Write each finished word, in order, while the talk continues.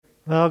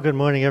Well, good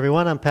morning,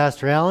 everyone. I'm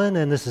Pastor Allen,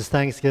 and this is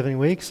Thanksgiving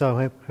week, so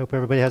I hope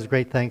everybody has a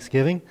great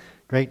Thanksgiving,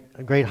 a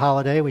great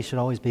holiday. We should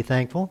always be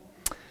thankful.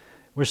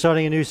 We're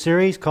starting a new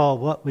series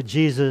called What Would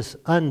Jesus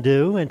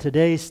Undo? And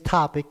today's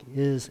topic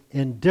is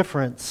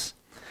indifference.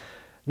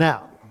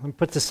 Now, let me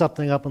put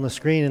something up on the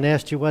screen and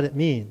ask you what it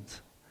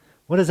means.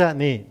 What does that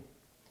mean?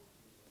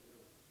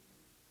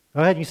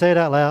 Go ahead, you say it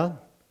out loud.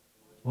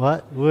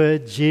 What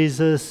would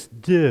Jesus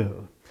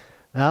do?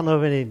 Now, I don't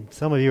know if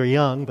some of you are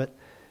young, but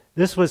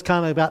this was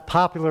kind of got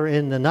popular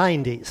in the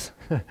 90s.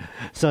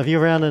 So if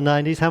you're around the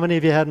 90s, how many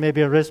of you had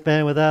maybe a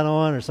wristband with that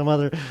on or some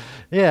other?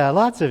 Yeah,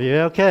 lots of you.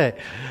 Okay.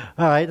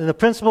 All right. And the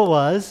principle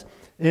was,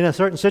 in a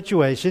certain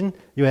situation,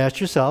 you asked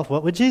yourself,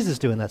 what would Jesus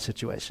do in that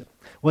situation?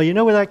 Well, you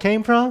know where that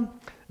came from?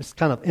 It's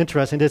kind of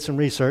interesting. I did some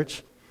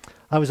research.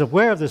 I was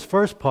aware of this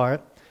first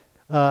part.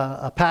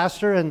 A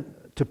pastor in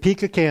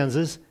Topeka,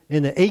 Kansas,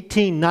 in the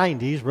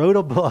 1890s, wrote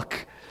a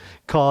book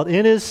called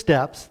In His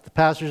Steps. The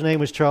pastor's name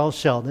was Charles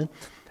Sheldon.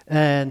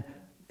 And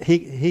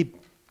he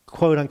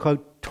quote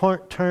unquote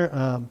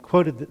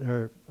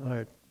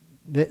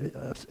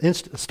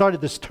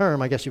started this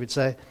term, I guess you would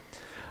say.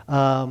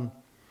 It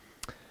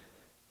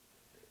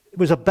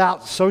was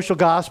about social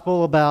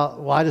gospel, about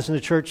why doesn't the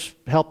church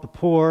help the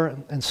poor,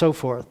 and so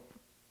forth.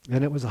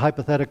 And it was a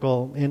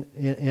hypothetical in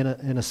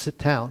a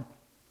town.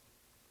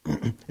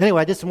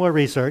 Anyway, I did some more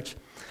research.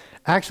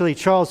 Actually,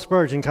 Charles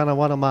Spurgeon, kind of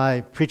one of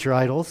my preacher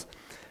idols,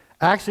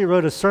 actually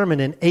wrote a sermon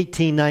in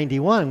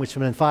 1891, which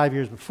would have been 5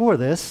 years before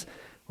this.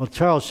 Well,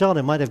 Charles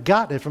Sheldon might have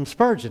gotten it from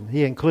Spurgeon.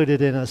 He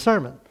included it in a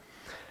sermon.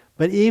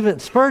 But even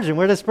Spurgeon,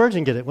 where does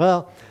Spurgeon get it?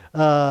 Well,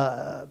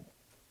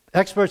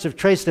 experts have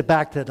traced it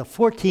back to the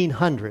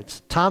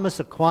 1400s.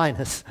 Thomas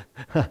Aquinas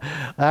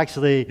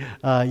actually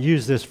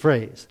used this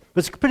phrase. But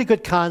it's a pretty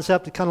good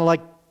concept. It's kind of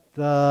like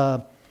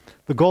the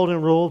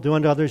golden rule, do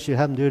unto others you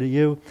have them do to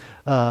you.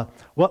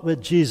 What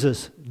would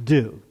Jesus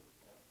do?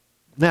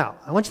 Now,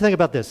 I want you to think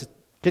about this.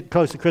 Getting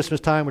close to Christmas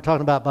time, we're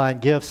talking about buying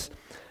gifts.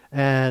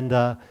 And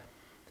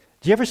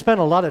do you ever spend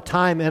a lot of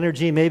time,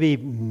 energy, maybe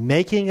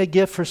making a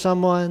gift for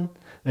someone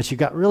that you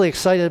got really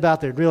excited about,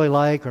 they'd really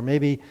like, or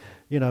maybe,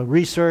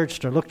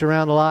 researched or looked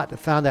around a lot and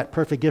found that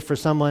perfect gift for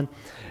someone,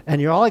 and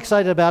you're all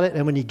excited about it,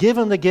 and when you give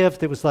them the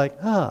gift, it was like,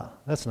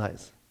 that's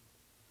nice.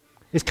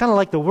 It's kind of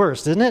like the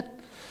worst, isn't it?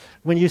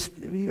 When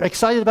you're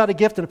excited about a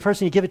gift and the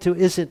person you give it to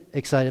isn't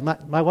excited.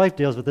 My wife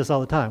deals with this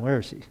all the time. Where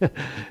is she?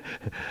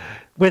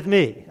 With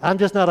me. I'm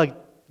just not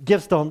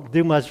gifts don't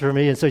do much for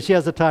me, and so she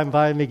has the time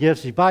buying me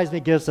gifts. She buys me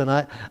gifts, and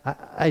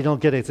I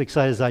don't get as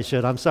excited as I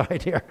should. I'm sorry,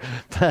 dear.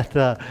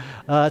 But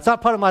it's not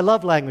part of my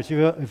love language,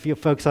 if you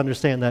folks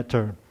understand that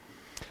term.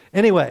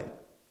 Anyway,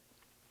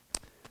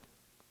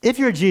 if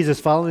you're a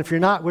Jesus follower, if you're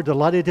not, we're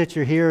delighted that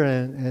you're here,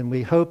 and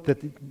we hope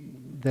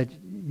that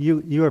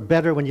you are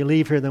better when you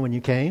leave here than when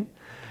you came,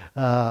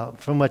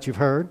 from what you've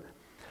heard.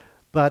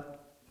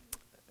 But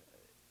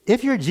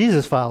if you're a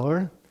Jesus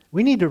follower,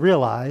 we need to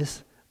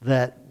realize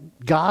that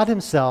God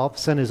himself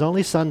sent his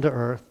only son to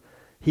earth.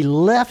 He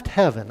left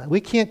heaven.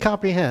 We can't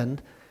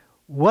comprehend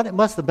what it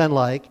must have been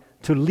like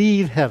to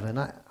leave heaven.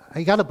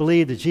 I got to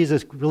believe that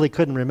Jesus really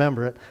couldn't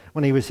remember it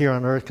when he was here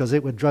on earth because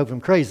it would drive him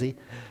crazy.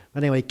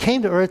 But anyway, he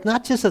came to earth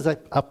not just as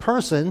a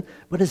person,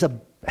 but as a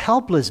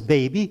helpless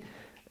baby,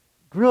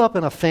 grew up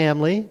in a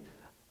family,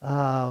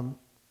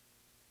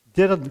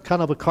 did a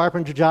kind of a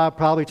carpenter job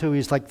probably till he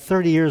was like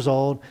 30 years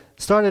old,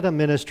 started a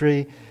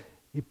ministry.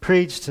 He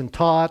preached and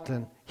taught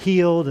and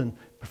healed and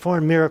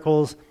performed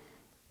miracles.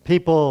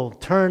 People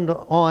turned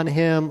on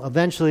him.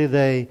 Eventually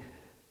they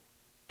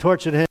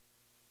tortured him,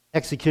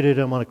 executed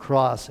him on a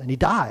cross, and he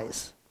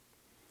dies.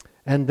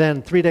 And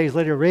then 3 days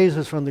later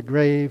raises from the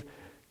grave,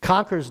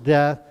 conquers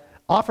death,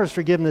 offers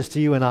forgiveness to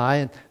you and I.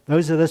 And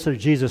those of us who are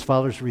Jesus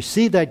followers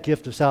receive that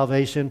gift of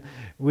salvation.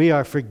 We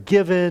are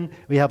forgiven.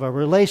 We have a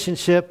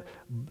relationship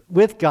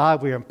with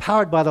God. We are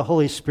empowered by the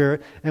Holy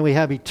Spirit, and we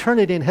have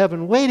eternity in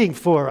heaven waiting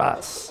for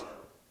us.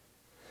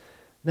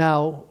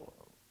 Now,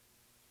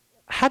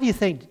 how do you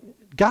think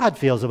God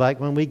feels about it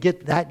when we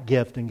get that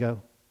gift and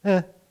go,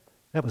 that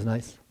was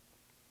nice?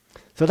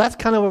 So that's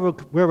kind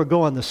of where we're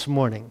going this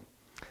morning.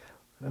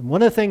 And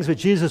one of the things that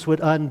Jesus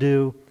would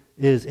undo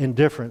is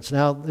indifference.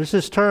 Now, there's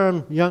this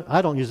term,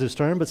 I don't use this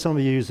term, but some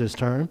of you use this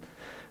term.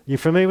 You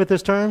familiar with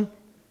this term?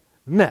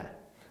 Meh.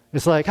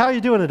 It's like, how are you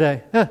doing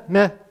today?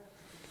 Meh.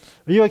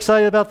 Are you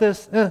excited about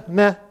this?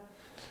 Meh.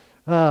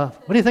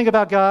 What do you think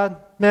about God?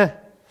 Meh.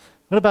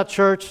 What about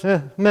church?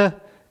 Meh.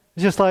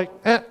 It's just like,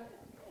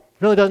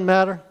 really doesn't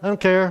matter. I don't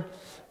care.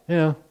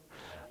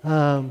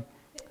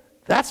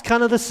 That's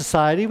kind of the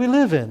society we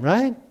live in,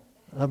 right?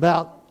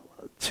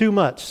 About too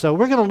much. So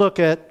we're going to look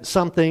at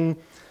something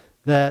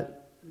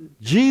that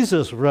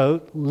Jesus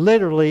wrote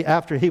literally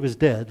after he was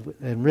dead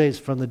and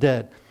raised from the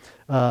dead.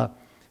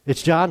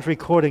 It's John's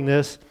recording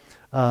this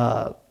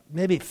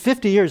maybe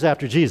 50 years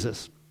after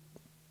Jesus.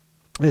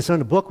 It's in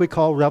a book we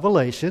call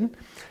Revelation,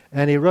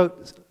 and he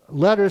wrote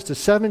letters to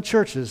 7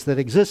 churches that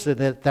existed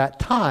at that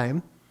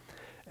time,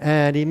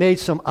 and he made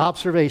some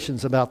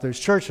observations about those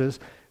churches,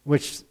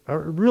 which are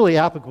really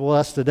applicable to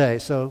us today.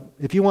 So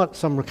if you want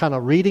some kind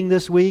of reading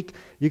this week,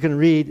 you can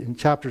read in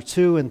chapter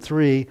 2 and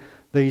 3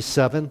 these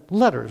 7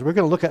 letters. We're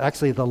going to look at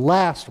actually the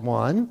last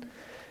one,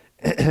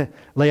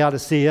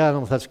 Laodicea. I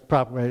don't know if that's the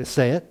proper way to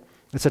say it.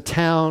 It's a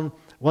town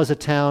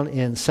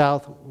in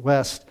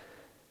southwest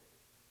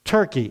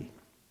Turkey.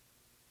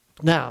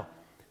 Now,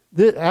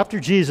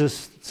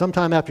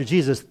 sometime after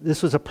Jesus,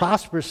 this was a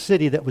prosperous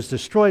city that was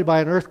destroyed by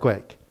an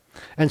earthquake.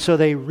 And so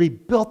they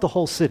rebuilt the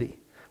whole city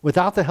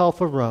without the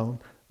help of Rome.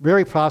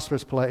 Very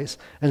prosperous place.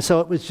 And so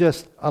it was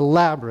just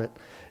elaborate.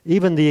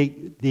 Even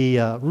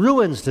the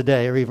ruins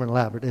today are even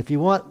elaborate. If you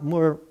want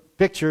more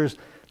pictures,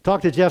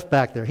 talk to Jeff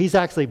back there. He's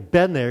actually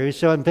been there. He's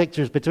showing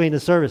pictures between the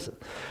services.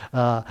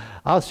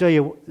 I'll show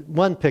you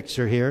one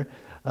picture here.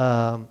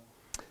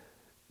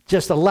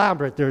 Just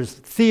elaborate. There's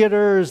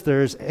theaters,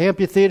 there's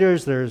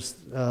amphitheaters, there's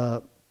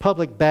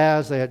public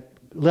baths. They had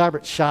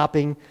elaborate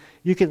shopping.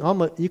 You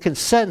can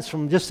sense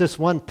from just this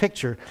one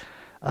picture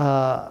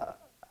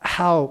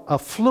how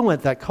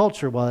affluent that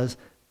culture was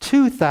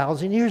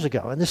 2,000 years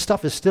ago, and this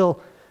stuff is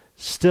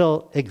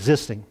still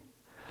existing.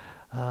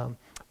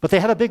 But they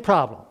had a big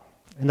problem,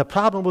 and the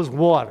problem was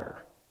water.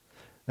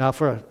 Now,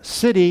 for a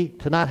city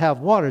to not have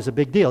water is a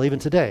big deal, even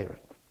today.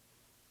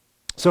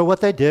 So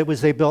what they did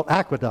was they built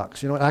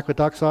aqueducts. You know what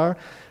aqueducts are?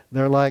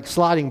 They're like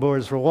sliding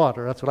boards for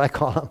water. That's what I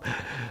call them.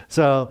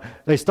 So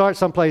they start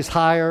someplace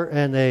higher,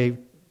 and they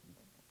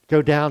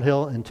go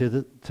downhill into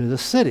the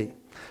city.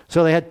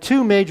 So they had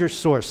 2 major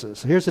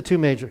sources. Here's the 2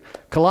 major.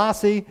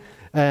 Colossae,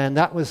 and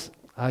that was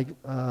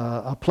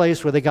a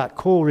place where they got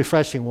cool,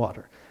 refreshing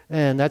water.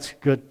 And that's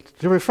good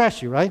to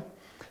refresh you, right?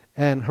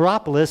 And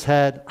Hierapolis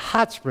had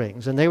hot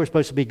springs, and they were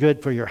supposed to be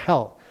good for your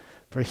health,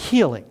 for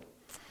healing.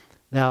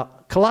 Now,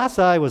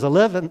 Colossae was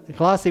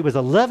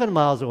 11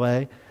 miles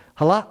away.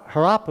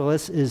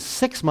 Hierapolis is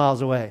 6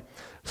 miles away.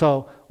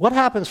 So what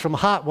happens from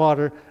hot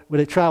water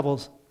when it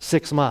travels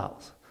 6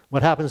 miles?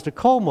 What happens to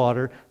cold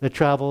water that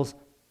travels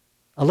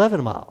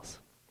 11 miles?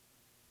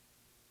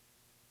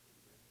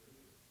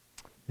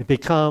 It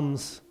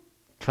becomes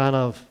kind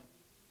of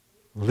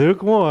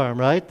lukewarm,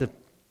 right? The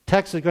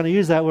text is going to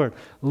use that word,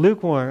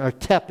 lukewarm or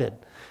tepid.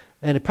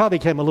 And it probably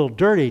became a little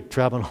dirty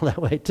traveling all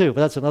that way too,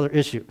 but that's another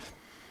issue.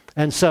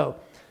 And so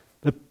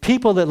the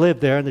people that lived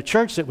there and the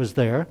church that was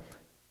there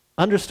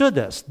understood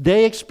this.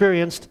 They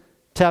experienced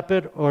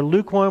tepid or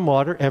lukewarm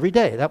water every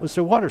day. That was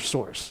their water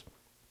source.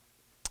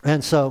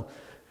 And so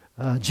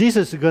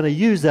Jesus is going to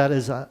use that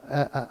as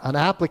an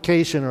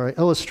application or an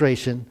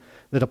illustration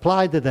that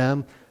applied to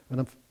them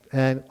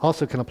and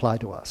also can apply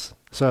to us.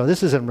 So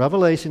this is in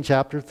Revelation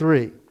chapter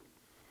 3.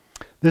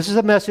 This is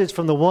a message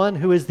from the one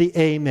who is the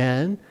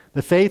Amen,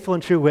 the faithful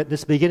and true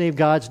witness, beginning of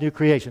God's new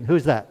creation.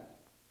 Who's that?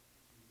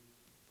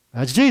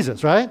 That's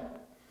Jesus, right?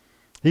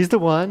 He's the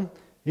one.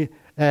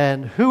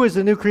 And who is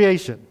the new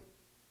creation?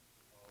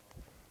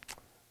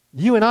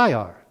 You and I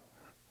are.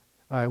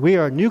 All right, we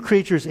are new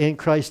creatures in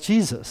Christ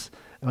Jesus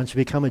once you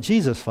become a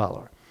Jesus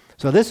follower.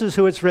 So this is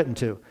who it's written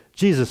to,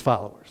 Jesus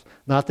followers.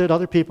 Not that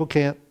other people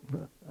can't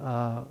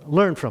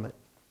learn from it.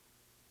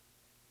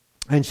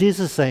 And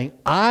Jesus is saying,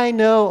 I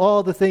know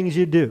all the things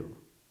you do.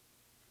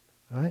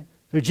 All right?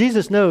 So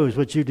Jesus knows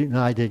what you and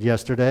I did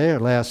yesterday or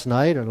last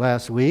night or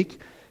last week.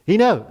 He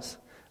knows.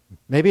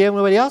 Maybe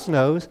everybody else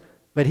knows,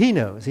 but he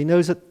knows. He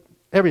knows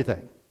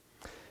everything.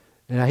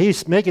 Now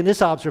he's making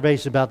this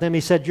observation about them.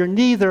 He said, you're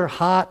neither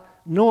hot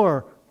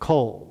nor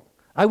cold.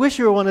 I wish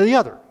you were one or the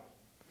other.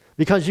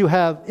 Because you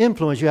have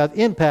influence, you have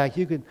impact,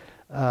 you could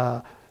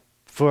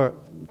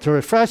to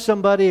refresh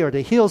somebody or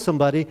to heal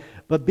somebody,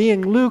 but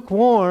being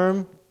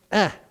lukewarm,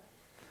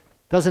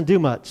 doesn't do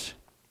much.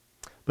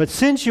 But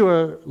since you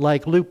are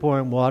like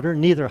lukewarm water,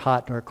 neither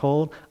hot nor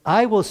cold,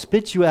 I will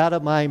spit you out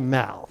of my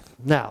mouth.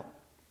 Now,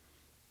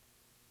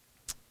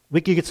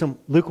 we could get some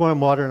lukewarm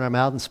water in our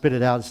mouth and spit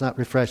it out. It's not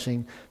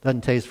refreshing,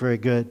 doesn't taste very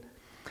good.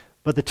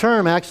 But the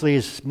term actually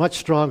is much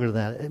stronger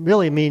than that. It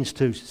really means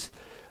to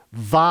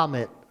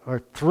vomit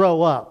or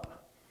throw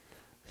up.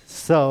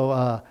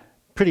 So,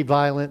 pretty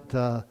violent,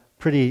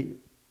 pretty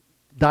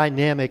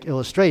dynamic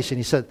illustration.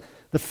 He said,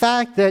 the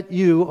fact that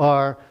you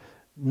are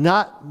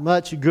not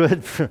much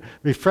good for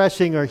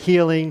refreshing or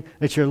healing,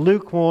 that you're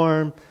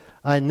lukewarm,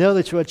 I know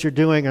that what you're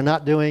doing or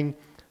not doing,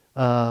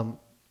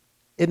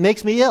 it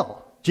makes me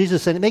ill.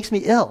 Jesus said, it makes me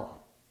ill.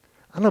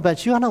 I don't know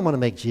about you, I don't want to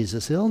make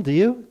Jesus ill, do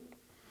you?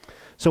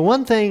 So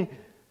one thing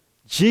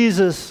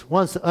Jesus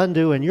wants to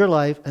undo in your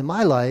life and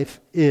my life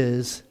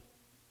is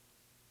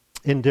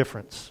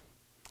indifference.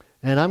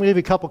 And I'm going to give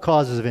you a couple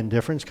causes of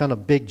indifference, kind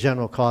of big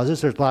general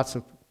causes. There's lots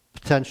of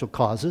potential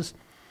causes.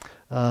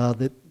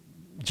 That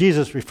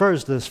Jesus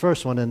refers to this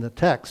first one in the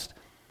text.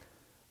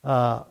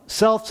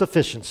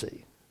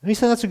 Self-sufficiency. And he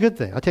said that's a good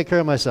thing. I take care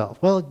of myself.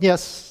 Well,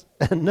 yes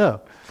and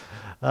no.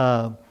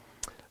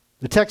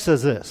 The text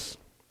says this.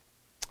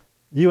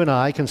 You and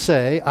I can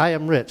say, I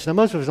am rich. Now,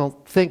 most of us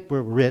don't think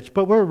we're rich,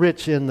 but we're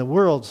rich in the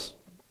world's,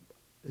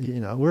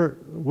 we're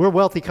a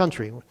wealthy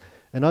country.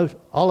 And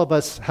all of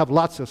us have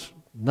lots of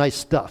nice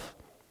stuff.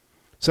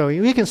 So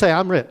we can say,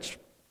 I'm rich.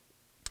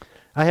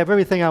 I have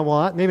everything I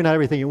want. Maybe not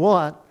everything you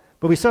want,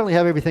 but we certainly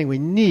have everything we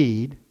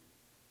need,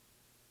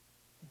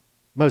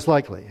 most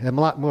likely, and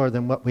a lot more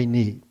than what we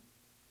need.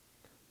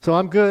 So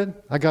I'm good.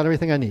 I got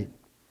everything I need.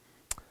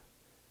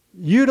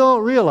 You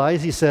don't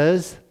realize, he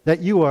says, that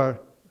you are,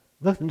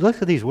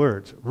 look at these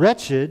words,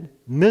 wretched,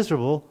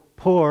 miserable,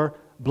 poor,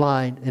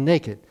 blind, and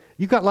naked.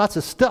 You've got lots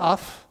of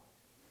stuff.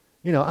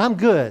 You know, I'm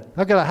good.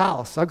 I've got a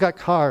house. I've got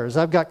cars.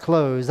 I've got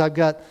clothes. I've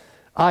got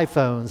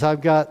iPhones.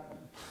 I've got,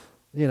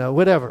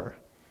 whatever.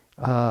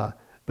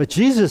 But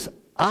Jesus'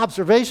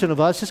 observation of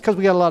us, just because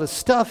we got a lot of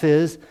stuff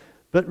is,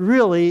 but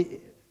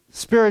really,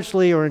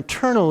 spiritually or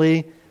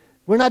internally,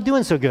 we're not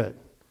doing so good.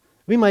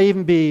 We may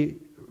even be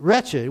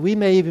wretched. We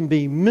may even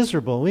be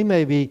miserable. We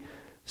may be,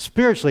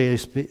 spiritually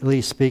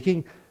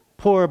speaking,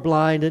 poor,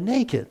 blind, and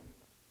naked.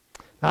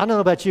 I don't know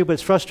about you, but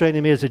it's frustrating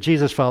to me as a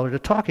Jesus follower to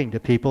talking to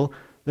people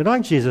that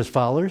aren't Jesus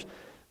followers,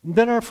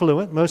 that are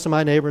affluent. Most of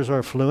my neighbors are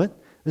affluent.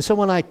 And so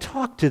when I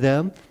talk to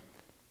them,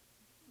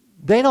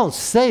 they don't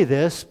say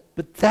this,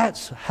 but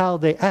that's how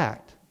they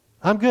act.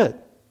 I'm good.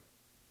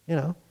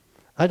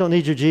 I don't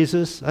need your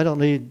Jesus. I don't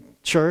need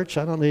church.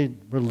 I don't need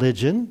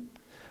religion.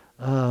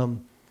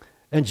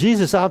 And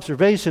Jesus'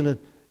 observation of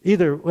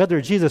either whether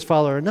a Jesus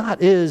follower or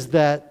not is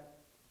that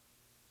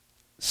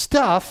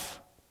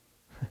stuff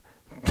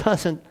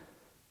doesn't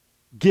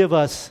give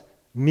us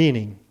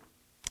meaning.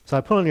 So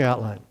I put on your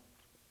outline.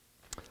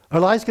 Our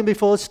lives can be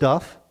full of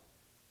stuff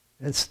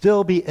and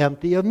still be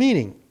empty of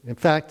meaning. In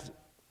fact,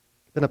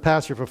 I've been a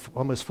pastor for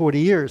almost 40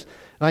 years,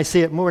 and I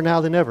see it more now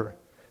than ever.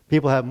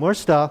 People have more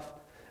stuff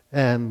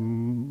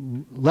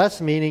and less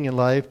meaning in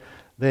life.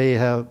 They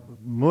have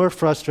more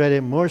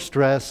frustrated, more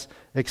stress,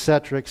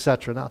 etc.,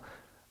 etc. Now,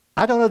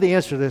 I don't know the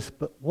answer to this,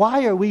 but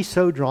why are we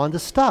so drawn to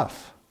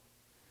stuff?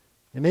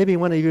 And maybe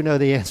one of you know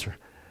the answer.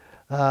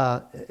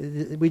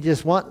 We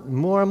just want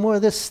more and more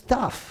of this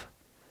stuff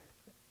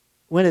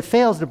when it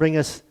fails to bring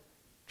us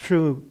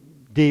true,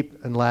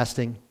 deep, and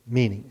lasting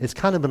meaning. It's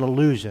kind of an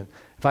illusion.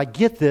 If I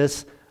get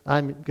this,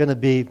 I'm going to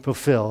be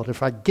fulfilled.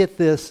 If I get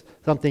this,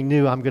 something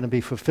new, I'm going to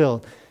be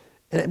fulfilled.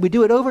 And we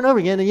do it over and over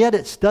again, and yet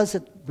it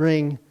doesn't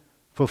bring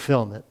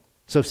fulfillment.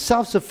 So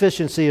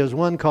self-sufficiency is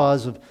one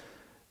cause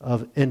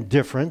of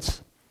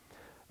indifference.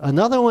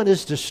 Another one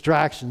is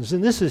distractions,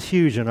 and this is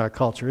huge in our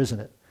culture, isn't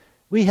it?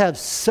 We have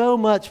so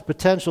much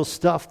potential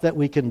stuff that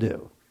we can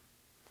do.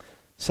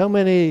 So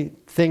many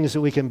things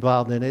that we can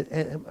involve in it.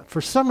 And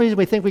for some reason,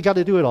 we think we got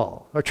to do it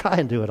all, or try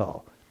and do it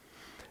all.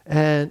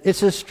 And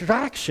it's a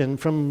distraction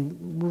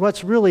from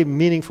what's really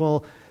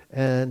meaningful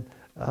and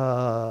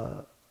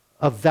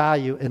of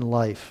value in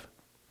life.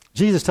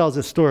 Jesus tells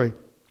this story,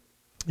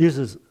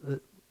 uses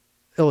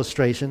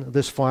illustration of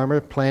this farmer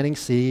planting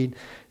seed,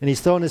 and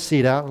he's throwing his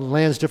seed out and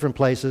lands different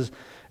places.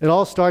 It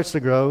all starts to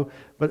grow,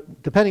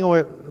 but depending on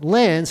where it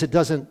lands, it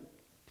doesn't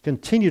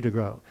continue to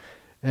grow.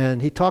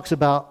 And he talks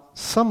about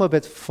some of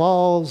it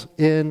falls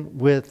in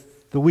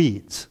with the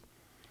weeds.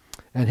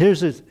 And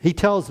he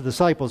tells the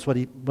disciples what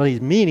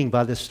he's meaning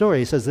by this story.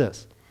 He says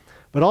this,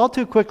 but all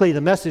too quickly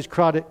the message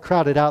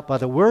crowded out by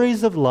the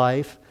worries of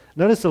life.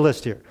 Notice the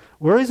list here.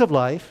 Worries of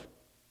life.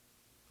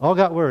 All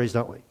got worries,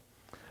 don't we?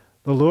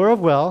 The lure of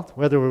wealth,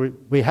 whether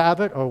we have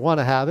it or want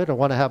to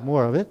have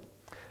more of it,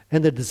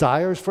 and the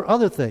desires for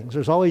other things.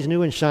 There's always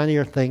new and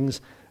shinier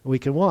things we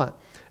can want.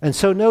 And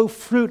so no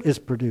fruit is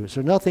produced,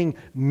 or nothing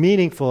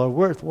meaningful or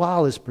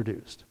worthwhile is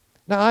produced.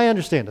 Now, I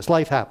understand this.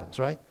 Life happens,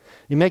 right?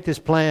 You make these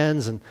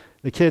plans, and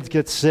the kids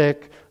get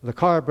sick, the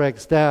car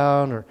breaks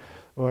down,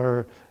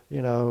 or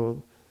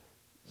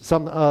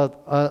some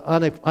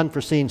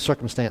unforeseen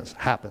circumstance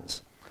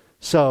happens.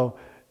 So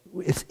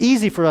it's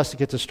easy for us to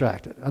get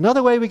distracted.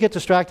 Another way we get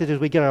distracted is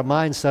we get our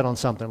mind set on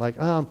something like,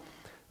 I'd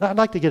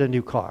like to get a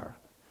new car.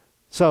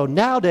 So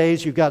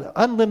nowadays, you've got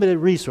unlimited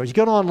resources.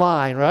 You go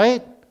online,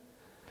 right?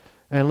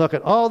 And look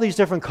at all these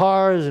different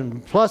cars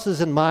and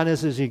pluses and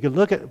minuses. You can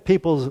look at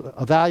people's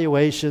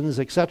evaluations,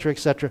 et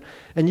cetera,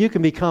 and you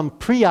can become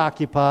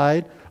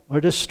preoccupied or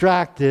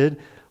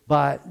distracted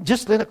by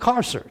just in a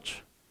car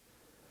search.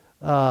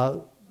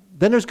 Then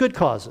there's good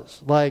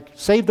causes, like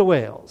Save the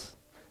Whales.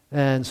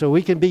 And so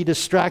we can be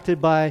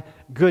distracted by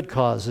good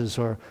causes.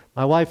 Or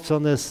my wife's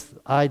on this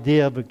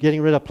idea of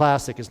getting rid of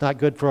plastic. It's not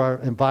good for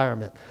our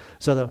environment.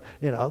 So,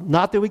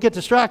 not that we get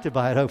distracted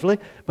by it, hopefully,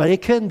 but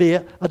it can be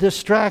a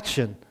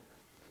distraction.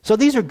 So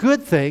these are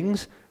good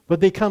things, but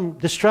become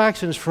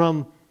distractions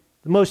from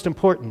the most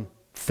important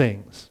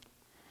things.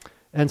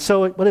 And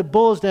so when it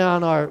boils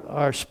down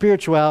our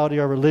spirituality,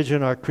 our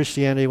religion, our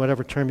Christianity,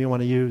 whatever term you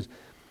want to use,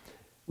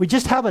 we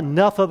just have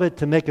enough of it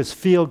to make us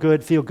feel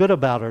good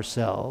about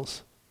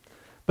ourselves,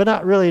 but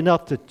not really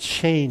enough to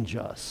change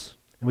us.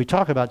 And we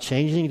talk about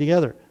changing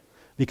together,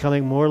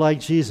 becoming more like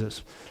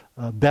Jesus,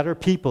 better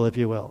people, if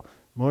you will,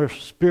 more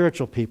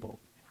spiritual people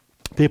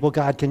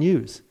God can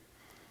use.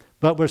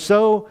 But we're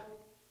so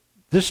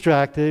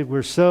distracted,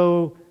 we're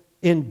so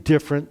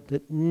indifferent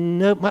that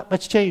not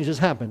much change is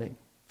happening.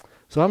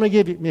 So I'm going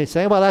to give you,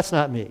 say, well, that's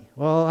not me.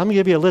 Well, I'm going to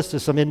give you a list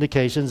of some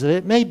indications that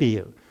it may be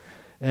you.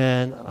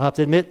 And I have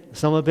to admit,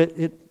 some of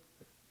it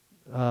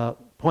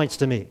points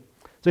to me.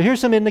 So here's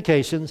some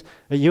indications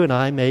that you and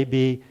I may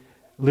be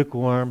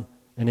lukewarm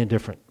and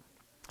indifferent.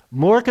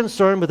 More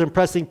concerned with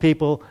impressing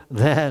people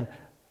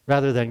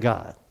rather than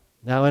God.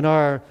 Now in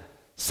our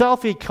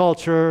selfie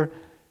culture,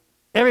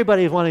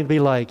 everybody's wanting to be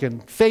like.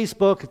 And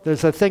Facebook,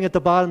 there's a thing at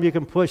the bottom you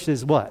can push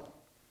is what?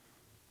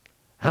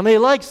 How many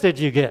likes did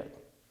you get?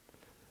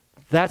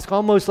 That's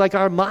almost like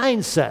our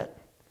mindset.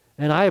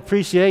 And I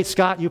appreciate,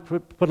 Scott, you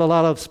put a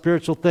lot of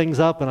spiritual things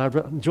up, and I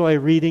enjoy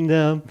reading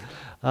them.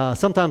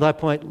 Sometimes I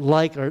point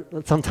like, or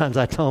sometimes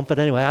I don't, but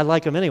anyway, I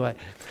like them anyway.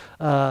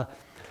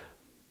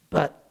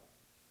 But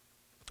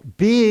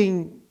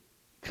being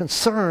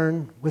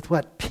concerned with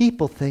what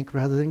people think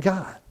rather than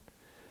God.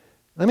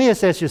 Let me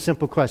just ask you a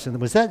simple question.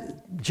 Was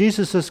that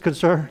Jesus'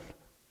 concern?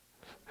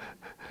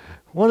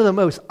 One of the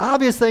most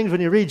obvious things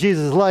when you read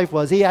Jesus' life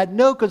was he had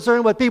no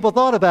concern what people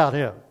thought about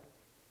him.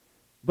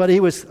 But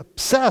he was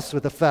obsessed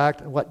with the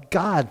fact of what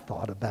God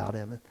thought about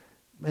him.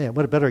 Man,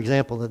 what a better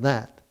example than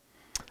that.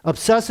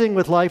 Obsessing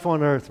with life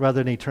on earth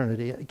rather than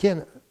eternity.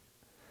 Again,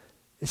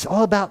 it's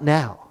all about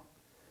now.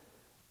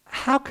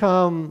 How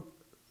come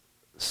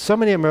so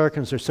many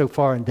Americans are so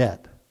far in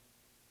debt?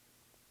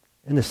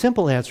 And the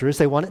simple answer is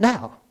they want it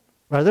now,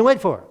 rather than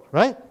wait for it,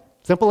 right?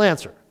 Simple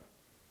answer.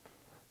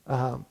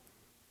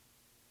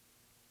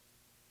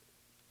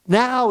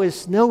 Now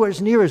is nowhere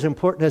near as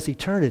important as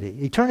eternity.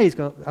 Eternity is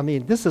going to,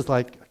 this is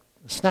like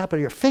a snap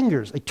of your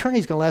fingers. Eternity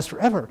is going to last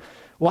forever.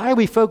 Why are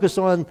we focused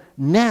on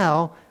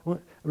now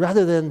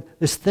rather than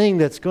this thing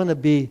that's going to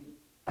be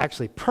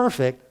actually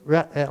perfect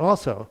and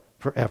also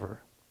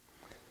forever?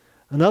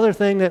 Another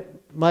thing that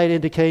might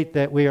indicate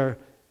that we are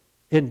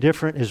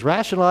indifferent is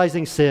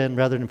rationalizing sin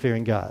rather than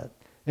fearing God.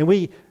 And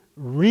we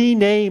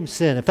rename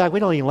sin. In fact, we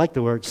don't even like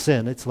the word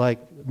sin. It's like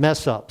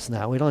mess ups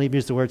now. We don't even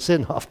use the word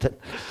sin often.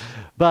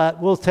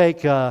 But we'll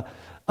take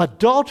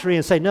adultery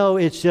and say, no,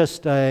 it's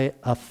just a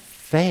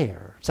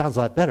affair. Sounds a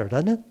lot better,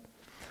 doesn't it?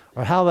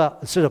 Or how about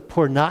instead of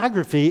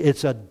pornography,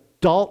 it's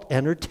adult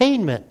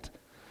entertainment.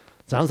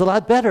 Sounds a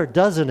lot better,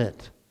 doesn't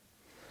it?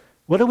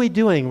 What are we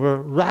doing? We're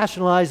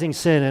rationalizing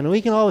sin. And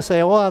we can always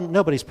say, well,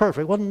 nobody's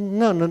perfect. Well,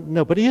 no,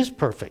 nobody is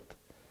perfect.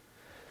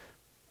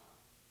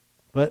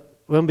 But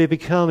when we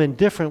become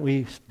indifferent,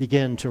 we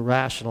begin to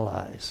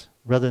rationalize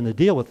rather than to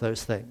deal with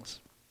those things.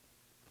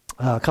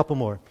 A couple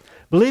more.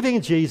 Believing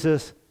in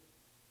Jesus,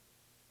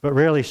 but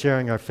rarely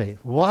sharing our faith.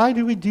 Why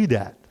do we do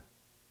that?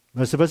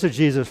 Most of us are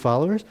Jesus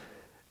followers,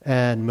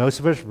 and most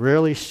of us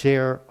rarely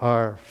share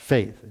our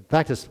faith. In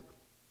fact, it's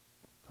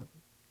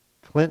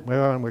Clint,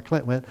 where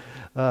Clint went.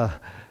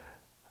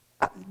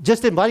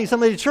 Just inviting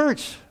somebody to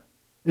church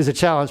is a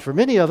challenge for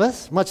many of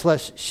us, much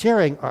less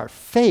sharing our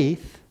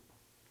faith.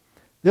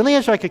 The only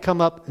answer I could come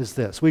up is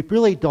this. We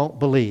really don't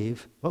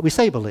believe what we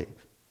say believe.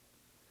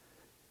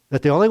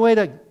 That the only way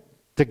to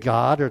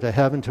God or to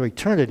heaven, to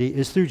eternity,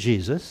 is through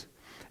Jesus.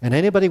 And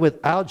anybody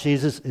without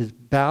Jesus is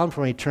bound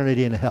for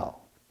eternity in hell.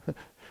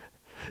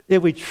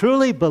 If we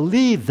truly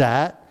believe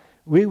that,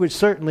 we would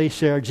certainly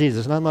share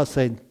Jesus. And I'm not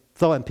saying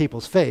throw it in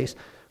people's face,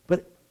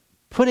 but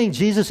putting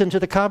Jesus into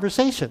the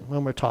conversation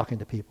when we're talking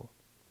to people.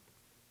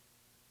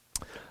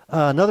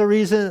 Another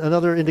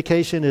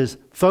indication is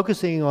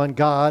focusing on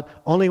God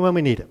only when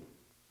we need Him.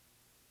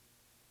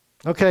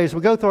 Okay, so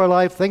we go through our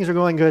life, things are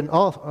going good, and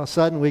all of a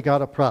sudden we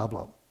got a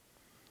problem.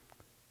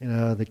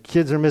 The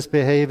kids are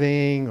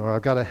misbehaving, or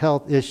I've got a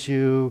health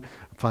issue,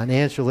 a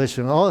financial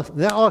issue, and all of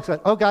a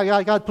sudden, oh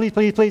God,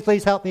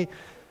 please help me.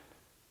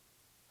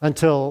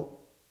 Until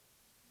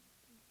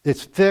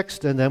it's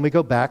fixed, and then we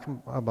go back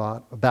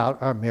about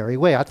our merry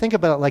way. I think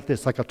about it like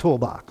this, like a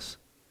toolbox.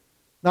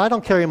 Now, I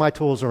don't carry my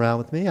tools around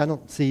with me. I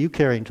don't see you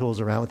carrying tools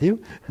around with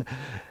you.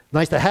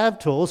 Nice to have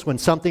tools. When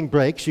something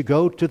breaks, you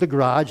go to the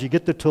garage, you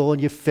get the tool,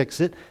 and you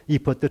fix it. You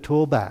put the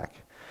tool back.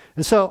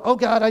 And so, oh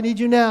God, I need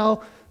you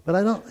now. But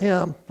I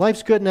don't,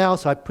 life's good now,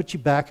 so I put you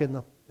back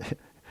in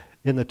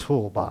the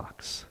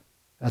toolbox.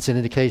 That's an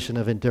indication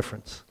of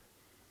indifference,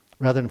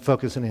 rather than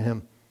focusing on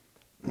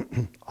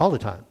Him all the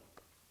time.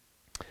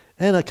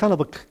 And a kind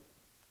of a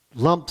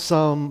lump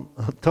sum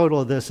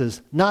total of this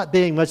is not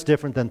being much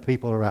different than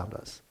people around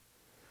us.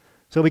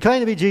 So we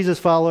claim to be Jesus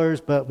followers,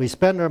 but we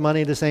spend our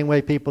money the same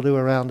way people do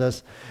around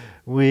us.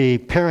 We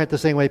parent the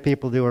same way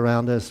people do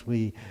around us.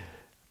 We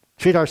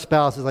treat our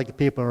spouses like the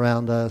people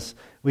around us.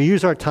 We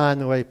use our time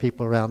the way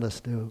people around us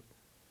do.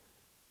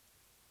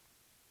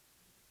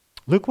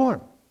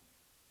 Lukewarm.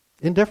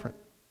 Indifferent.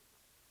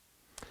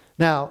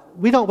 Now,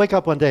 we don't wake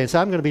up one day and say,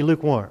 I'm going to be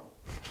lukewarm.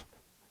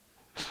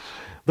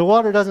 The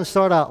water doesn't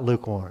start out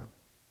lukewarm.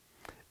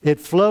 It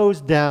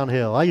flows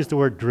downhill. I use the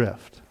word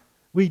drift.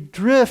 We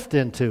drift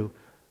into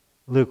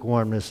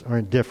lukewarmness or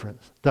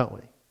indifference, don't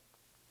we?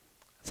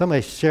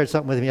 Somebody shared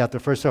something with me after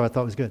the first show I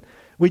thought was good.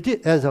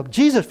 As a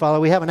Jesus follower,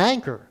 we have an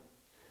anchor.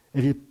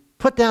 If you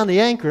put down the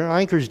anchor, our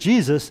anchor is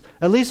Jesus,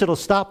 at least it'll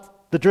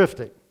stop the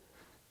drifting.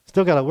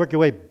 Still got to work your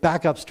way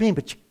back upstream,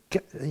 but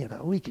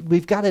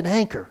we've got an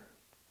anchor.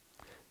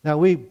 Now,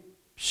 we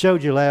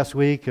showed you last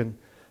week an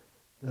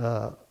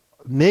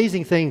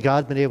amazing thing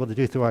God's been able to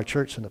do through our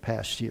church in the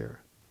past year,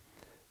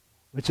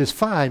 which is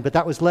fine, but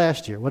that was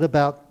last year. What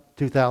about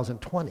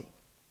 2020.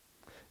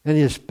 And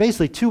there's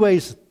basically two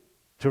ways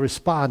to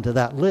respond to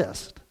that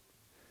list.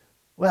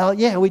 Well,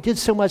 yeah, we did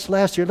so much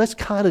last year. Let's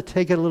kind of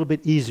take it a little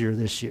bit easier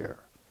this year.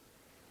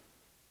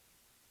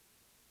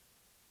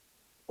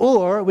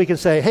 Or we can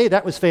say, hey,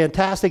 that was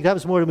fantastic. That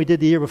was more than we did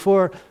the year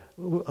before.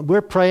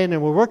 We're praying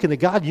and we're working that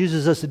God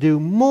uses us to do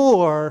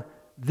more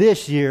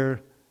this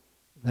year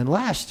than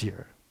last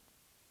year.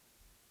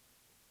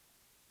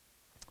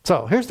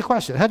 So here's the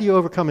question. How do you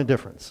overcome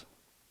indifference?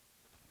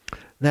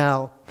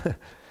 Now,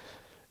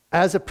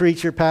 as a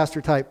preacher,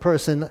 pastor type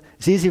person,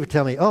 it's easy to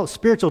tell me,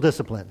 spiritual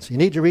disciplines. You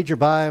need to read your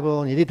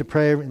Bible, and you need to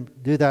pray and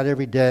do that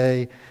every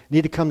day. You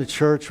need to come to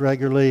church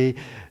regularly.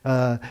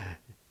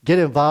 Get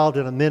involved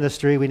in a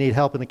ministry. We need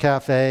help in the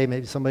cafe.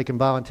 Maybe somebody can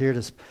volunteer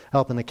to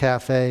help in the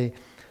cafe.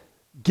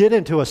 Get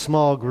into a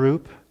small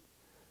group.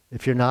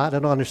 If you're not, I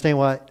don't understand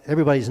why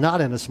everybody's not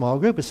in a small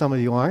group, but some of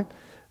you aren't.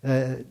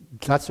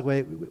 That's the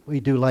way we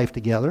do life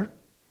together.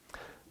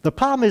 The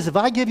problem is if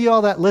I give you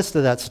all that list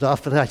of that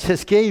stuff that I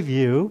just gave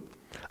you,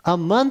 a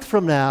month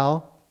from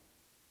now,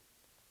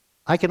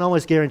 I can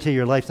almost guarantee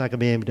your life's not going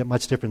to be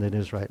much different than it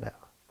is right now.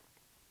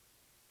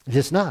 It's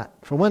just not.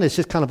 For one, it's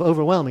just kind of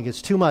overwhelming.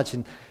 It's too much,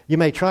 and you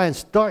may try and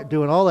start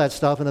doing all that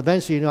stuff, and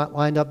eventually you not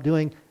wind up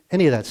doing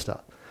any of that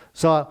stuff.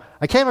 So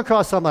I came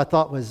across something I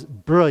thought was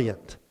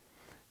brilliant.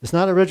 It's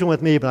not original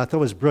with me, but I thought it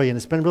was brilliant.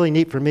 It's been really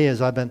neat for me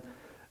as I've been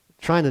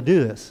trying to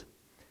do this.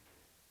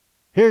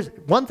 Here's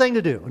one thing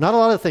to do, not a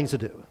lot of things to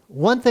do.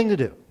 One thing to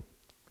do.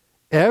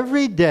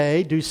 Every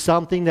day do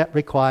something that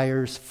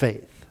requires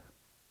faith.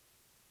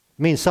 It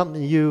means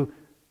something you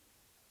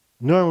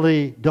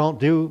normally don't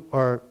do,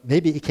 or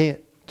maybe you can't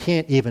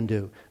even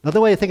do.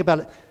 Another way to think about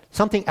it,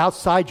 something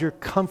outside your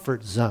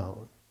comfort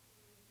zone.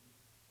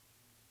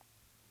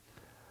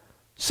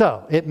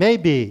 So it may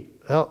be,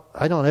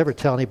 I don't ever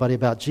tell anybody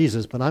about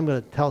Jesus, but I'm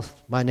going to tell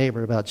my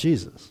neighbor about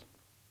Jesus.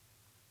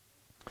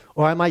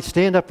 Or I might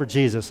stand up for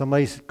Jesus.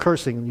 Somebody's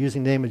cursing and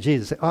using the name of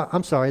Jesus. Say,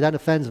 I'm sorry, that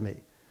offends me.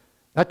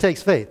 That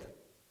takes faith.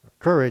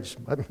 Courage,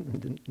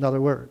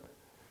 another word.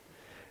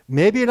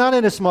 Maybe you're not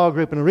in a small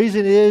group, and the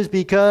reason is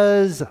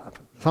because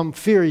some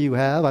fear you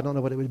have. I don't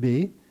know what it would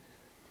be.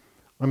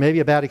 Or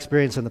maybe a bad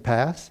experience in the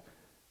past.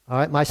 All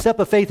right, my step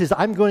of faith is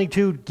I'm going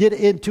to get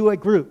into a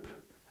group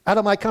out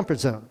of my comfort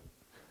zone.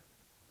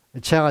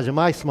 The challenge in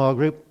my small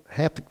group,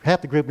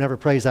 half the group never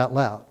prays out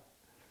loud.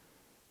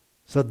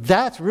 So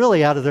that's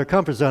really out of their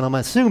comfort zone, I'm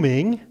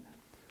assuming.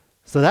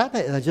 So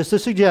that's just a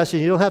suggestion.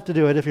 You don't have to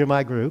do it if you're in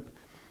my group.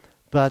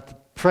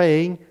 But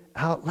praying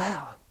out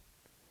loud.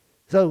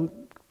 So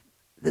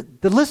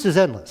the list is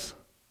endless.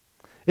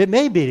 It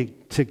may be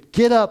to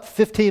get up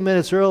 15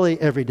 minutes early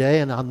every day,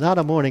 and I'm not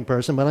a morning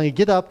person, but I'm going to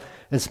get up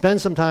and spend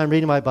some time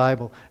reading my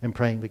Bible and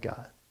praying to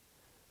God.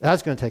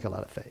 That's going to take a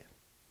lot of faith.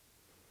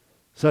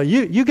 So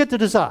you get to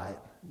decide,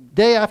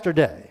 day after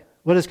day,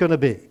 what it's going to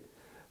be.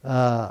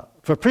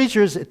 For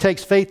preachers, it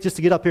takes faith just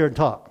to get up here and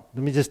talk.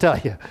 Let me just tell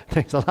you, it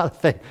takes a lot of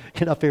faith to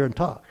get up here and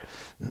talk.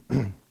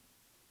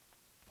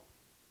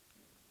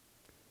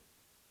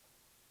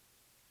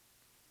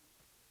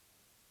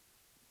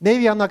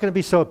 Maybe I'm not going to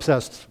be so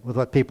obsessed with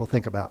what people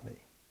think about me.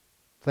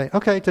 Say,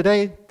 okay,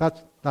 today,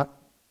 that's not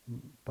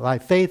by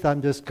faith,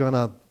 I'm just going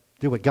to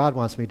do what God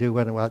wants me to do,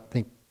 what I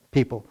think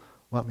people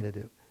want me to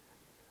do.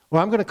 Or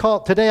I'm going to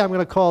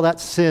call that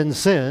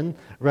sin,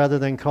 rather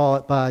than call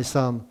it by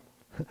some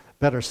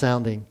better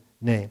sounding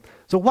name.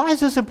 So why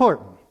is this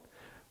important?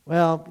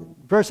 Well,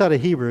 verse out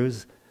of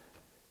Hebrews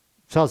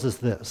tells us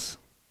this.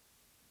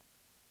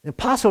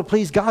 Impossible to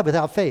please God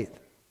without faith.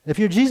 If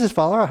you're a Jesus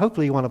follower,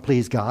 hopefully you want to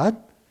please God.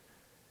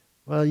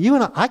 Well, you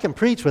and I can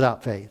preach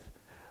without faith.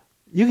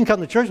 You can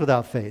come to church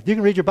without faith. You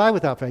can read your Bible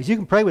without faith. You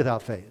can pray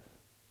without faith.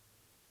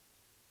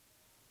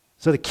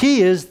 So the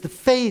key is the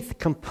faith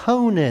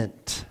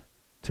component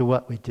to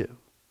what we do.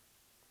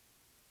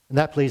 And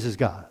that pleases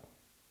God.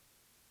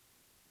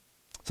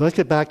 So let's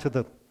get back to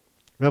the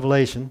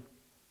Revelation.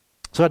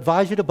 So I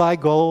advise you to buy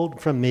gold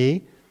from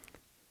me,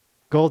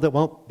 gold that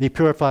won't be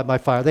purified by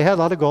fire. They had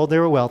a lot of gold. They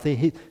were wealthy.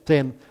 He's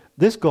saying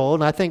this gold,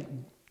 and I think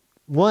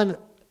one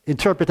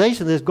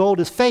interpretation of this gold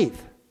is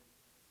faith.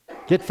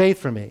 Get faith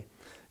from me.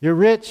 You're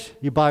rich.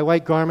 You buy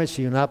white garments.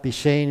 You will not be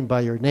shamed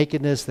by your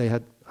nakedness. They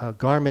had a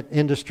garment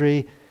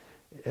industry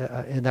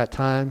in that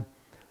time.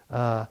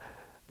 I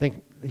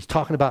think he's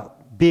talking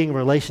about being in a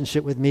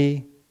relationship with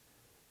me.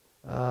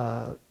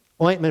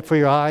 Ointment for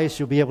your eyes,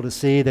 you'll be able to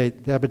see. They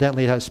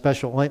evidently had a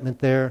special ointment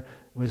there.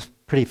 It was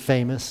pretty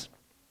famous.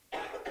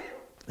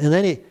 And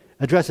then he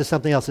addresses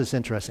something else that's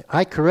interesting.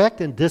 I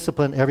correct and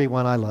discipline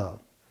everyone I love.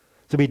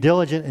 To be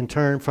diligent and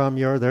turn from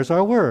there's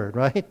our word,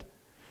 right?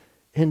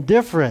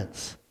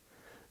 Indifference.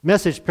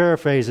 Message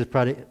paraphrase is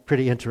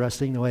pretty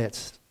interesting, the way it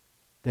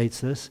states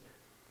this.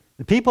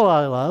 The people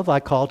I love, I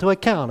call to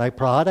account. I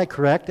prod, I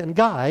correct, and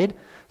guide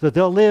so that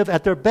they'll live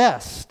at their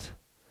best.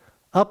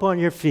 Up on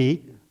your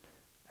feet,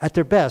 at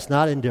their best,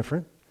 not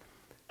indifferent.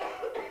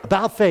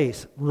 About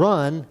face,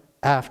 run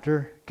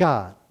after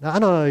God. Now, I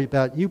don't know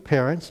about you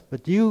parents,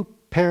 but do you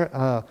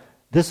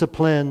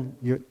discipline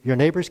your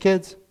neighbor's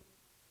kids?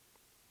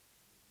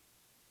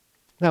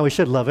 Now, we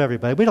should love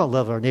everybody. We don't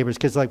love our neighbors'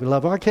 kids like we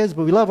love our kids,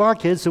 but we love our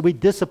kids, so we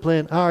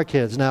discipline our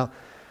kids. Now,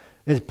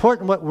 it's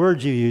important what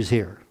words you use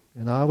here.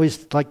 And I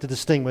always like to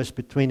distinguish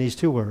between these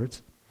two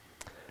words,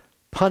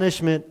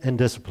 punishment and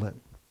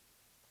discipline.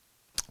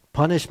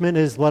 Punishment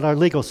is what our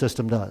legal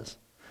system does.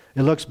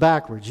 It looks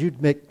backwards. You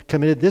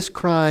committed this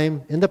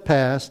crime in the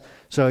past,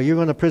 so you're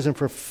going to prison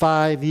for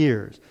 5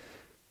 years.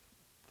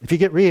 If you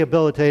get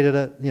rehabilitated,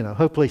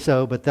 hopefully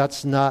so, but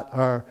that's not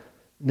our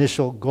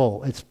initial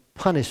goal. It's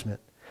punishment.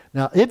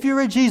 Now, if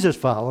you're a Jesus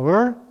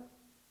follower,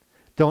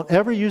 don't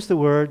ever use the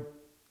word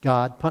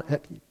God.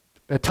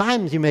 At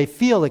times you may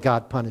feel that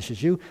God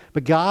punishes you,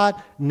 but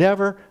God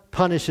never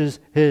punishes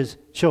his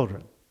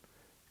children.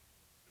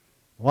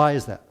 Why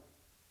is that?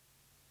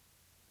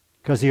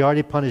 Because he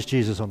already punished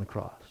Jesus on the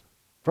cross.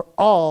 For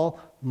all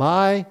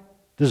my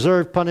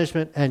deserved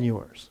punishment and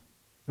yours.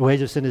 The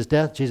wages of sin is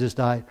death. Jesus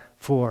died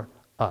for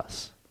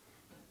us.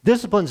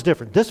 Discipline's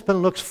different.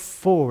 Discipline looks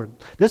forward.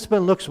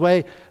 Discipline looks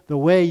the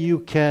way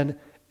you can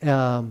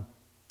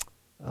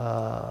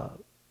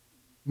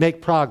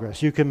make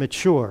progress. You can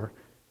mature.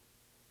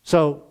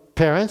 So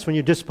parents, when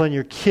you discipline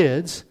your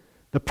kids,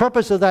 the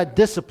purpose of that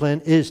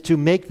discipline is to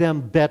make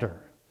them better.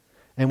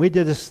 And we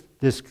did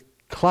this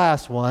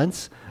class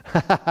once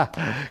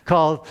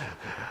called,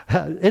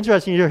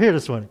 interesting you're here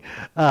this morning,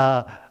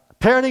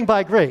 Parenting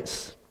by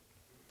Grace.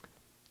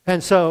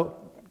 And so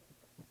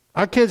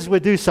our kids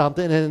would do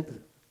something,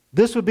 and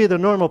this would be the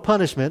normal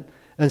punishment.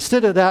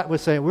 Instead of that, we're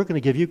saying, we're going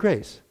to give you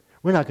grace.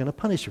 We're not going to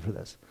punish you for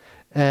this.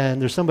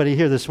 And there's somebody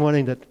here this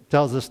morning that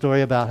tells a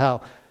story about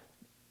how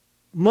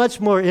much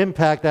more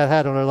impact that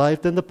had on her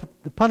life than the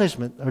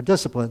punishment or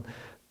discipline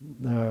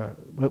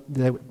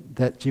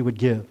that you would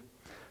give.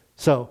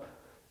 So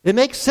it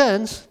makes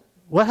sense.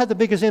 What had the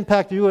biggest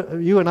impact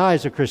on you and I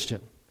as a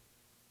Christian?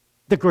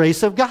 The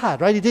grace of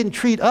God, right? He didn't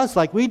treat us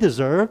like we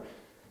deserve.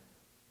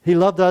 He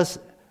loved us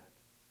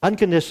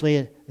unconditionally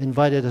and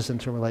invited us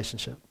into a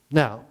relationship.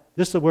 Now,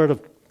 just a word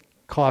of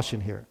caution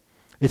here.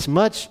 It's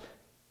much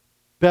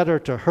better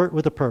to hurt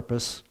with a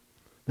purpose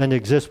than to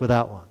exist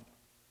without one.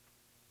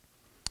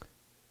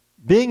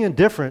 Being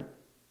indifferent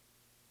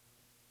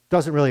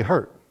doesn't really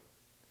hurt.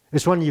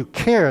 It's when you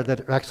care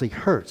that it actually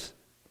hurts.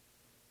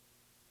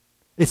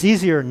 It's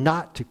easier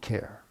not to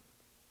care.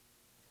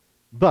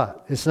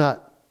 But it's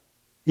not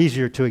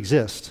easier to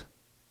exist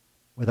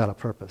without a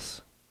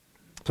purpose.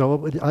 So what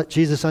would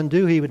Jesus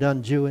undo? He would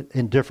undo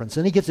indifference.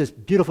 And he gives this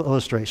beautiful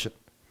illustration.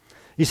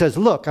 He says,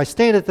 look, I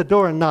stand at the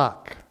door and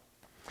knock.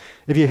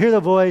 If you hear the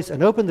voice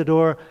and open the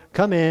door,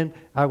 come in,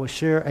 I will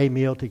share a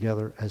meal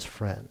together as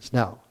friends.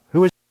 Now,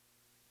 who is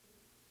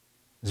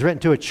it's written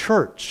to a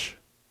church.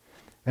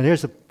 And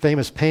here's a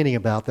famous painting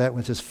about that,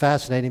 which is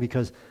fascinating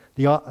because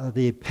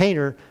the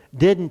painter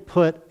didn't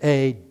put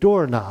a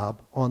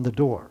doorknob on the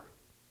door.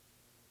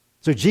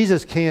 So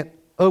Jesus can't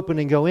open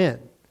and go in.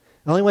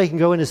 The only way he can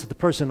go in is if the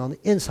person on the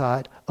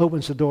inside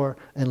opens the door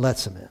and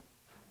lets him in.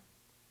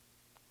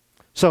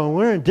 So when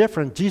we're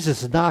indifferent,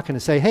 Jesus is not going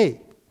to say, hey,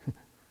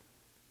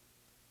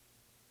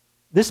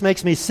 this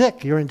makes me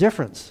sick, your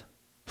indifference.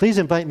 Please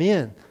invite me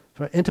in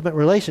for an intimate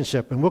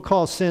relationship, and we'll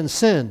call sin,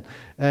 sin,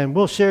 and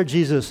we'll share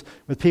Jesus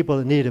with people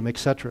that need him,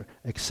 etc.,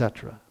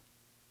 etc.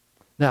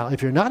 Now,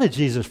 if you're not a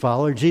Jesus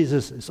follower,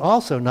 Jesus is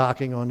also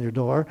knocking on your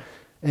door,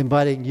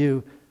 inviting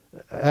you,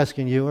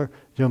 asking you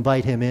to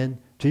invite him in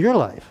to your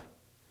life,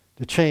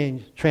 to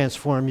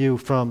transform you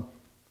from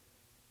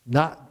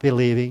not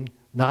believing,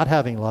 not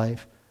having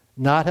life,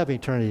 not having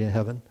eternity in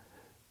heaven,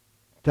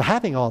 to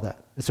having all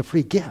that. It's a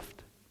free gift.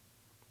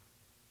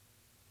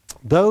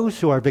 Those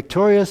who are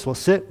victorious will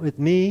sit with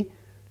me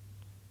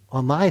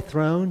on my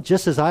throne,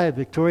 just as I am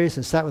victorious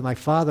and sat with my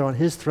Father on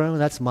his throne.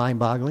 That's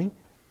mind-boggling.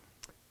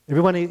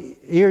 Everyone who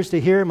ears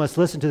to hear must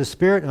listen to the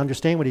Spirit and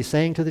understand what he's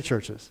saying to the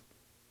churches.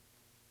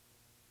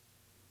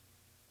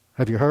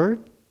 Have you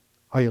heard?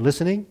 Are you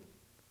listening?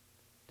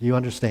 Do you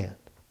understand?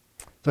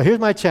 So here's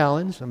my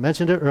challenge. I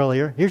mentioned it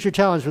earlier. Here's your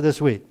challenge for this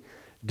week.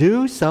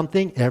 Do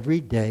something every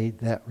day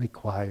that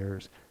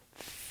requires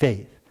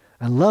faith.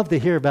 I'd love to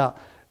hear about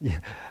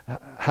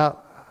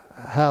how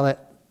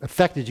that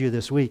affected you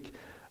this week.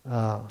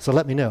 So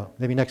let me know,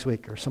 maybe next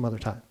week or some other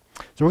time.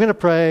 So we're going to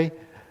pray,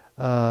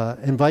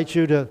 invite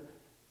you to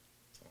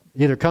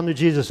either come to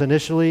Jesus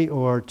initially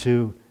or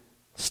to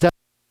step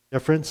in the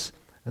difference,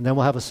 and then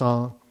we'll have a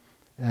song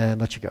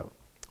and let you go.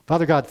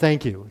 Father God,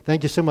 thank you.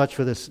 Thank you so much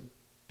for this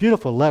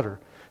beautiful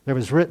letter that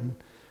was written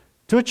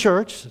to a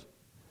church,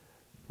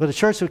 but a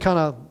church who kind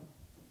of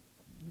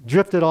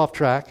drifted off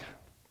track,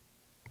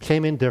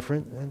 came in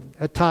different, and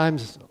at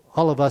times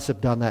all of us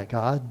have done that,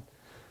 God.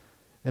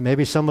 And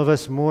maybe some of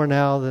us more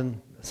now than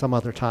some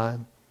other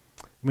time.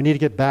 We need to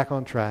get back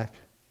on track.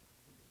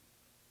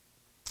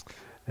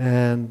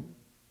 And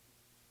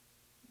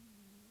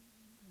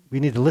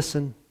we need to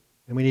listen,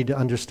 and we need to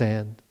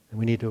understand, and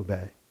we need to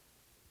obey.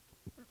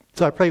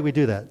 So I pray we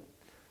do that.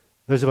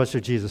 Those of us who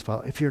are Jesus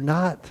followers. If you're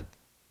not,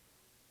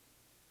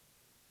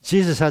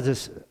 Jesus has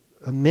this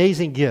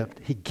amazing gift.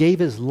 He gave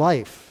his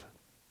life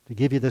to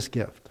give you this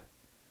gift.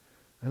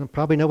 And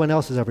probably no one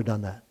else has ever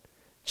done that.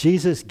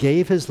 Jesus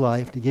gave his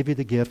life to give you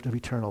the gift of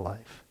eternal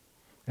life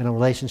and a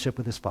relationship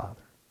with his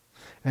Father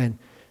and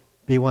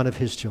be one of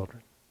his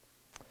children.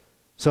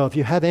 So if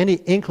you have any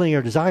inkling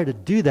or desire to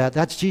do that,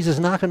 that's Jesus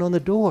knocking on the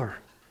door.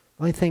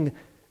 The only thing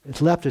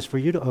that's left is for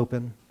you to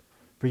open,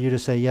 for you to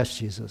say, yes,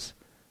 Jesus,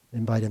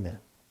 invite him in.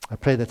 I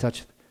pray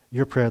that's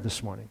your prayer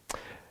this morning.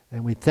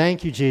 And we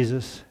thank you,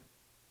 Jesus.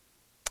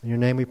 In your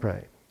name we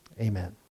pray. Amen.